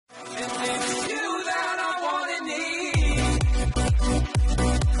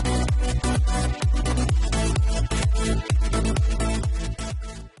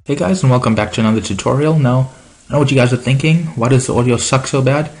Hey guys, and welcome back to another tutorial. Now, I know what you guys are thinking. Why does the audio suck so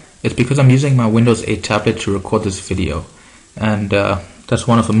bad? It's because I'm using my Windows 8 tablet to record this video. And that's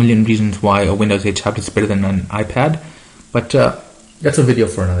one of a million reasons why a Windows 8 tablet is better than an iPad. But that's a video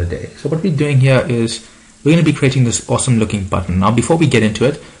for another day. So what we're doing here is we're going to be creating this awesome looking button. Now, before we get into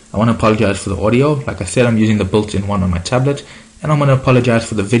it, I want to apologize for the audio. Like I said, I'm using the built-in one on my tablet. And I'm going to apologize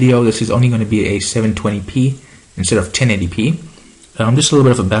for the video. This is only going to be a 720p instead of 1080p. Just a little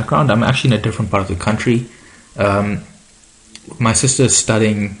bit of a background. I'm actually in a different part of the country. My sister is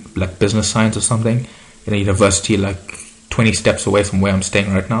studying like business science or something in a university like 20 steps away from where I'm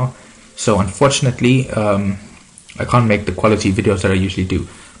staying right now. So unfortunately, I can't make the quality videos that I usually do.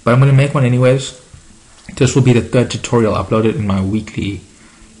 But I'm going to make one anyways. This will be the third tutorial uploaded in my weekly,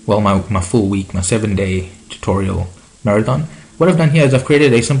 well, my full week, my 7-day tutorial marathon. What I've done here is I've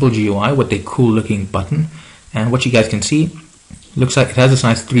created a simple GUI with a cool looking button. And what you guys can see, looks like it has this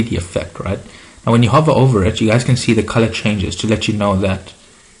nice 3D effect, right? Now when you hover over it, you guys can see the color changes to let you know that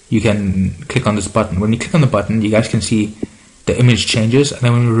you can click on this button. When you click on the button, you guys can see the image changes, and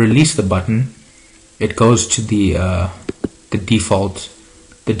then when we release the button, it goes to the default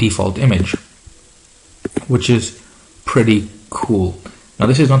image, which is pretty cool. Now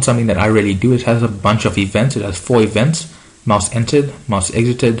this is not something that I really do. It has a bunch of events. It has 4 events: mouse entered, mouse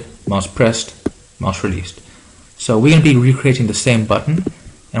exited, mouse pressed, mouse released. So we're going to be recreating the same button,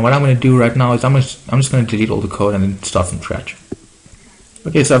 and what I'm going to do right now is I'm just going to delete all the code and then start from scratch.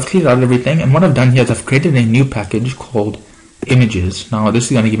 Okay, so I've cleared out everything, and what I've done here is I've created a new package called images. Now this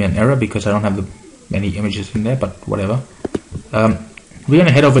is going to give me an error because I don't have many images in there, but whatever. We're going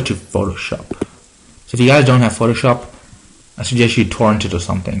to head over to Photoshop. So if you guys don't have Photoshop, I suggest you torrent it or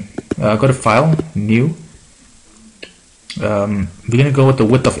something. Go to File, New. We're going to go with the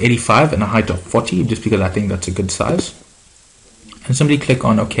width of 85 and a height of 40 just because I think that's a good size, and simply click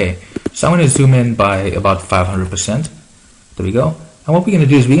on OK. So I'm going to zoom in by about 500%. There we go. And what we're going to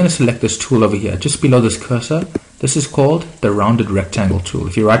do is we're going to select this tool over here just below this cursor. This is called the rounded rectangle tool.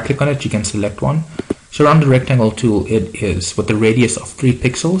 If you right click on it, you can select one. So rounded rectangle tool it is with the radius of 3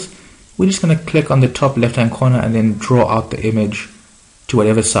 pixels. We're just going to click on the top left hand corner and then draw out the image to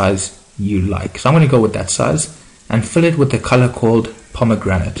whatever size you like. So I'm going to go with that size and fill it with the color called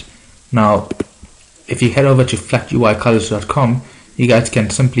pomegranate. Now, if you head over to flatUIcolors.com, you guys can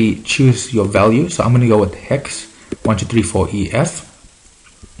simply choose your value. So I'm going to go with hex 1234EF.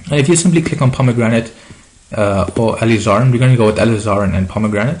 And if you simply click on pomegranate or alizarin, we're going to go with alizarin and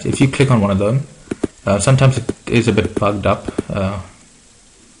pomegranate. If you click on one of them, sometimes it is a bit bugged up,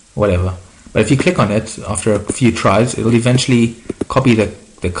 whatever. But if you click on it after a few tries, it'll eventually copy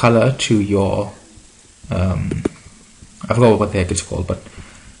the color to your I forgot what the heck it's called, but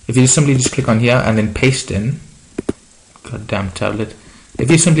if you simply just click on here and then paste in, goddamn tablet, if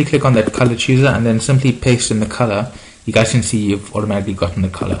you simply click on that color chooser and then simply paste in the color, you guys can see you've automatically gotten the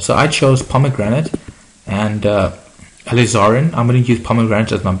color. So I chose pomegranate and alizarin. I'm going to use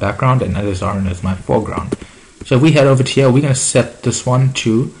pomegranate as my background and alizarin as my foreground. So if we head over to here, we're going to set this one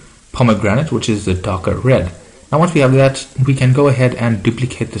to pomegranate, which is the darker red. Now once we have that, we can go ahead and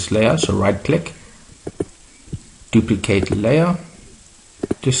duplicate this layer. So right click, duplicate layer,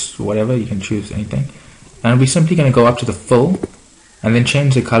 just whatever, you can choose anything, and we're simply going to go up to the fill and then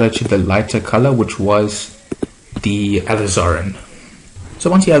change the color to the lighter color, which was the alizarin. So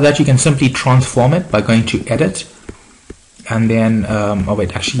once you have that, you can simply transform it by going to edit and then oh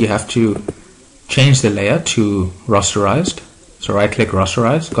wait, actually you have to change the layer to rasterized. So right click,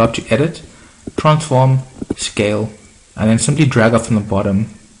 rasterize, go up to edit, transform, scale, and then simply drag up from the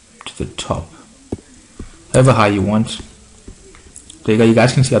bottom to the top, however high you want. There you go. You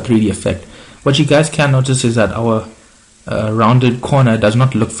guys can see our 3D effect. What you guys can notice is that our rounded corner does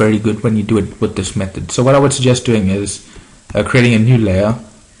not look very good when you do it with this method. So what I would suggest doing is creating a new layer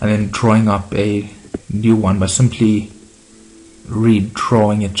and then drawing up a new one by simply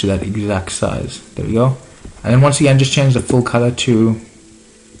redrawing it to that exact size. There we go. And then once again, just change the full color to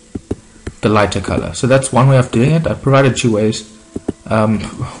the lighter color. So that's one way of doing it. I've provided 2 ways.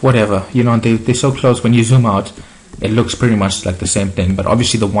 Whatever, you know, they're so close. When you zoom out, it looks pretty much like the same thing, but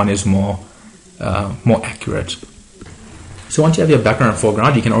obviously the one is more accurate. So once you have your background and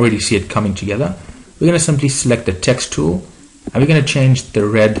foreground, you can already see it coming together. We're going to simply select the text tool, and we're going to change the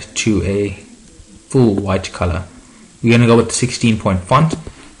red to a full white color. We're going to go with the 16-point font, and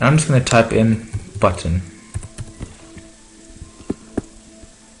I'm just going to type in button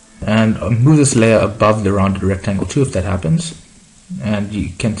and move this layer above the rounded rectangle too, if that happens. And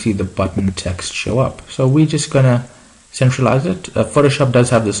you can see the button text show up. So we're just gonna centralize it. Photoshop does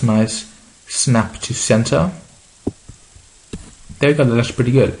have this nice snap to center, There you go, that's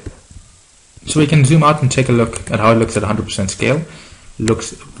pretty good. So we can zoom out and take a look at how it looks at 100% scale. It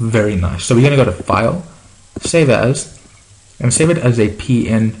looks very nice. So we're going to go to File, Save As, and save it as a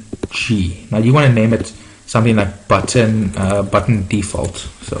PNG. Now you want to name it something like button default.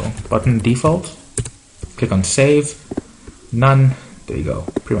 So button default, click on Save, None, there you go,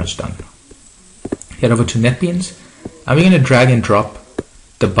 pretty much done. Head over to Netbeans, and we're going to drag and drop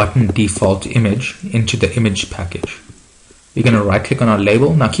the button default image into the image package. We're going to right click on our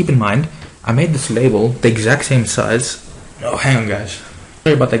label. Now keep in mind, I made this label the exact same size. Oh, hang on guys.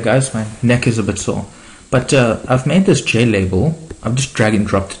 Sorry about that guys, my neck is a bit sore. But I've made this J label. I've just drag and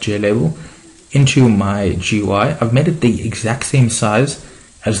dropped the J label into my GUI. I've made it the exact same size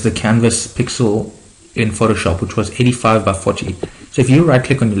as the canvas pixel in Photoshop, which was 85 by 40. So if you right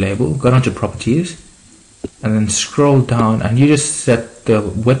click on your label, go down to properties, and then scroll down, and you just set the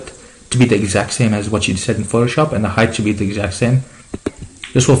width to be the exact same as what you'd set in Photoshop, and the height to be the exact same.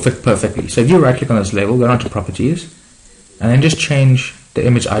 This will fit perfectly. So if you right click on this label, go down to properties, and then just change the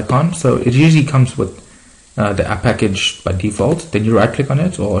image icon. So it usually comes with the app package by default. Then you right click on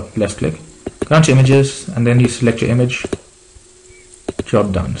it or left click, go down to images, and then you select your image.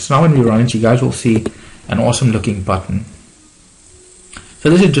 Job done. So now when we run it, you guys will see an awesome looking button. So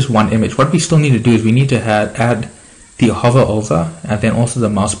this is just one image. What we still need to do is we need to add the hover over and then also the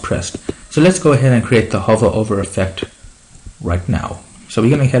mouse pressed. So let's go ahead and create the hover over effect right now. So we're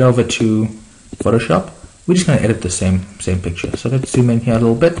going to head over to Photoshop. We're just going to edit the same picture. So let's zoom in here a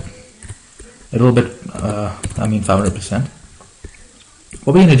little bit. I mean 500%.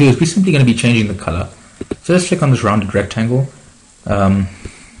 What we're going to do is we're simply going to be changing the color. So let's click on this rounded rectangle.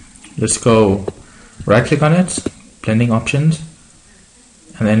 Let's go right click on it, blending options,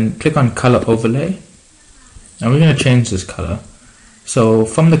 and then click on color overlay, and we're going to change this color. So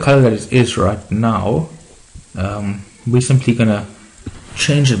from the color that it is right now, we're simply going to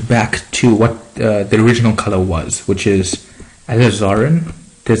change it back to what the original color was, which is alizarin.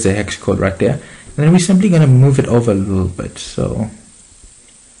 There's the hex code right there, and then we're simply going to move it over a little bit. So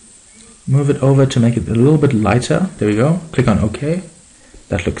move it over to make it a little bit lighter. There we go. Click on OK.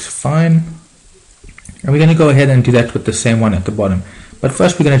 That looks fine. And we're going to go ahead and do that with the same one at the bottom. But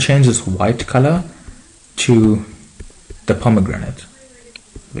first we're going to change this white color to the pomegranate.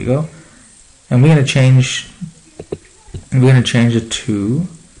 There we go. And we're going to change it to,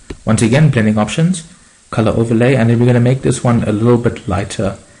 once again, blending options, color overlay, and then we're going to make this one a little bit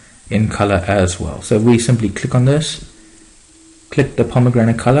lighter in color as well. So we simply click on this, click the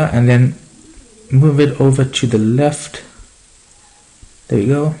pomegranate color, and then move it over to the left. There you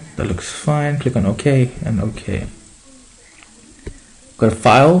go. That looks fine. Click on OK and OK. Go to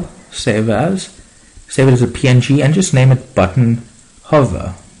File, Save As, save it as a PNG, and just name it button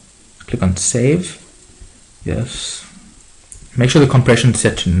hover. Click on Save. Yes. Make sure the compression is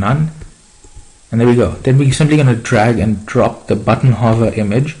set to none. And there we go. Then we're simply going to drag and drop the button hover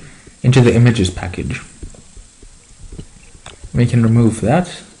image into the images package. We can remove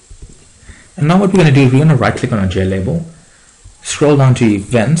that. And now what we're going to do is we're going to right click on our J label, scroll down to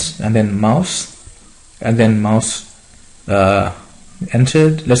events, and then mouse,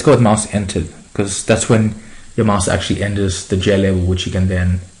 entered. Let's go with mouse entered, because that's when your mouse actually enters the J label, which you can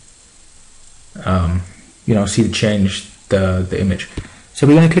then see to change the image. So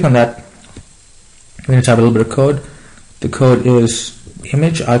we're going to click on that. We're going to type a little bit of code. The code is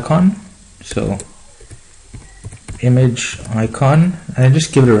image icon. So image icon, and then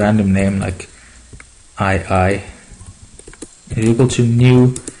just give it a random name like II is equal to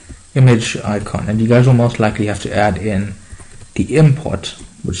new image icon, and you guys will most likely have to add in the import,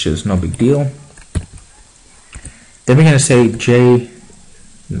 which is no big deal. Then we're going to say J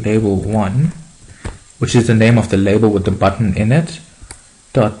label 1, which is the name of the label with the button in it,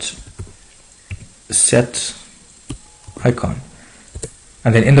 dot set icon,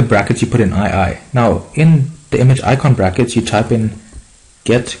 and then in the brackets you put in II. Now in the image icon brackets you type in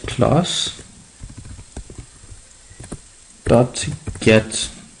get class dot get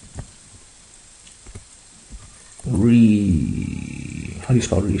how do you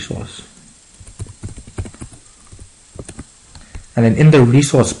spell resource, and then in the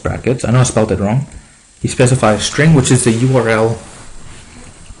resource brackets, I know I spelled it wrong, you specify a string, which is the URL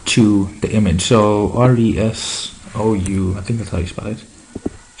to the image. So RESOU, I think that's how you spell it.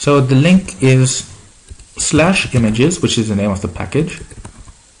 So the link is /images, which is the name of the package,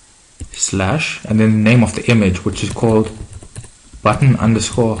 / and then the name of the image, which is called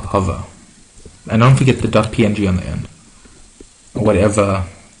button_hover, and don't forget the .png on the end, or whatever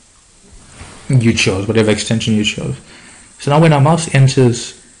you chose, whatever extension you chose. So now when our mouse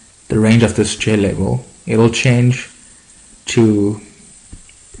enters the range of this J label, it will change to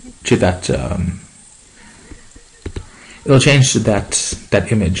that. It'll change to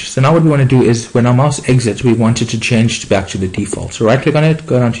that image. So now what we want to do is when our mouse exits, we want it to change back to the default. So right click on it,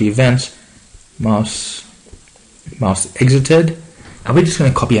 go down to events, mouse exited, and we're just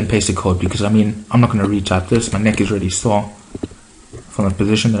going to copy and paste the code because I'm not going to retype this. My neck is really sore from the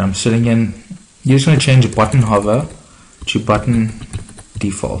position that I'm sitting in. You're just going to change button hover to button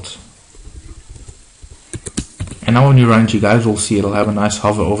default. And now when you run it, you guys will see it'll have a nice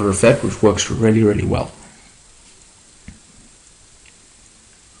hover over effect, which works really, really well.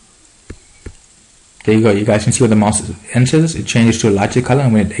 There you go. You guys can see where the mouse enters, it changes to a lighter color,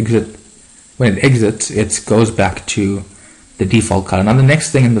 and when it exits, it goes back to the default color. Now the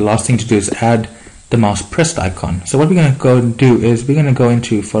next thing and the last thing to do is add the Mousepressed icon. So what we're going to go and do is we're going to go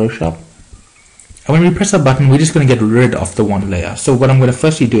into Photoshop, and when we press our button, we're just going to get rid of the one layer. So what I'm going to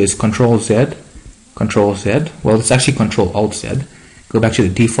firstly do is Control Z. Well, it's actually Control Alt Z. Go back to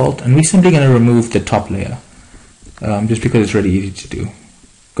the default, and we're simply going to remove the top layer, just because it's really easy to do.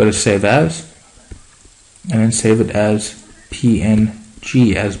 Go to Save As, and then save it as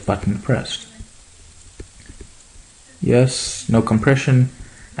PNG as button pressed. Yes, no compression,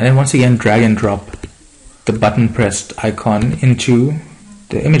 and then once again drag and drop the button pressed icon into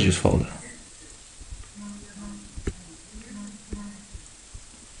the images folder.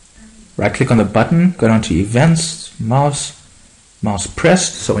 Right click on the button, go down to events, mouse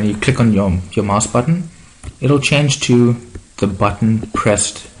pressed. So when you click on your mouse button, it'll change to the button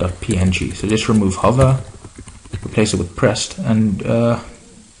pressed.png. So just remove hover, replace it with pressed, and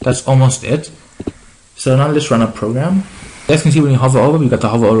that's almost it. So now let's run a program. You guys can see when you hover over, we got the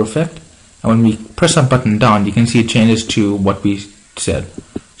hover over effect, and when we press our button down, you can see it changes to what we said.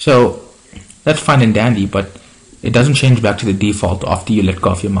 So that's fine and dandy, but it doesn't change back to the default after you let go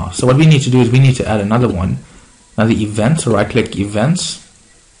of your mouse. So what we need to do is we need to add another one, another event. So right click events,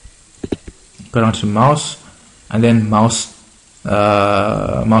 go down to mouse, and then mouse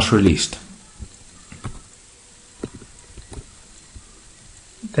released.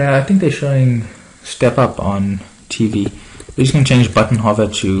 I think they're showing step up on TV. We're just going to change button hover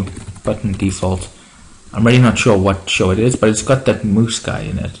to button default. I'm really not sure what show it is, but it's got that moose guy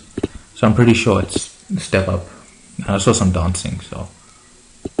in it, so I'm pretty sure it's step up. And I saw some dancing, so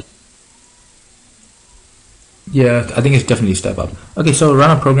yeah, I think it's definitely step up. Okay, so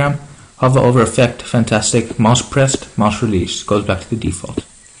run a program, hover over effect, fantastic, mouse pressed, mouse released, goes back to the default.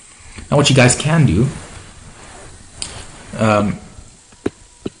 Now what you guys can do,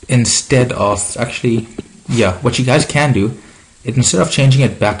 instead of what you guys can do is instead of changing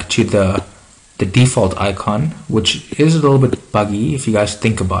it back to the default icon, which is a little bit buggy if you guys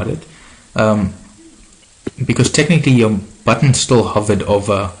think about it, because technically your button still hovered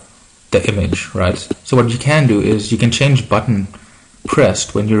over the image, right? So what you can do is you can change button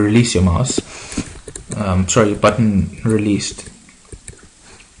pressed when you release your mouse, button released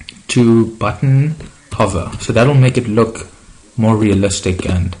to button hover. So that'll make it look more realistic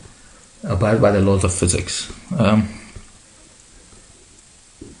and abide by the laws of physics.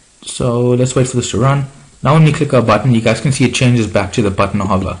 So let's wait for this to run. Now when we click our button, you guys can see it changes back to the button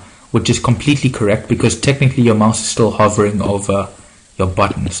hover, which is completely correct because technically your mouse is still hovering over your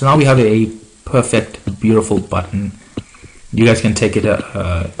button. So now we have a perfect, beautiful button. You guys can take it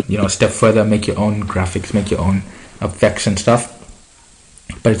a step further, make your own graphics, make your own effects and stuff.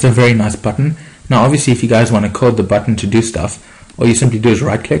 But it's a very nice button. Now obviously if you guys want to code the button to do stuff, all you simply do is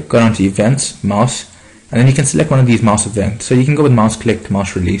right click, go down to events, mouse, and then you can select one of these mouse events. So you can go with mouse clicked,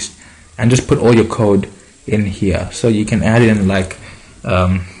 mouse released, and just put all your code in here. So you can add in like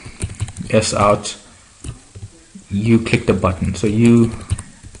S out, you clicked the button, so you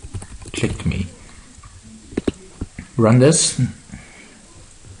clicked me. Run this. And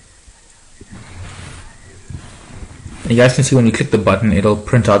you guys can see when you click the button, it'll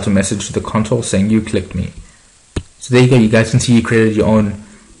print out a message to the console saying you clicked me. So there you go, you guys can see you created your own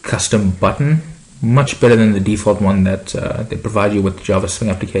custom button, much better than the default one that they provide you with the Java Swing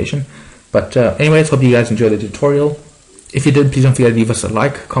application. But anyways, hope you guys enjoyed the tutorial. If you did, please don't forget to leave us a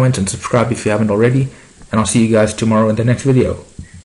like, comment, and subscribe if you haven't already. And I'll see you guys tomorrow in the next video.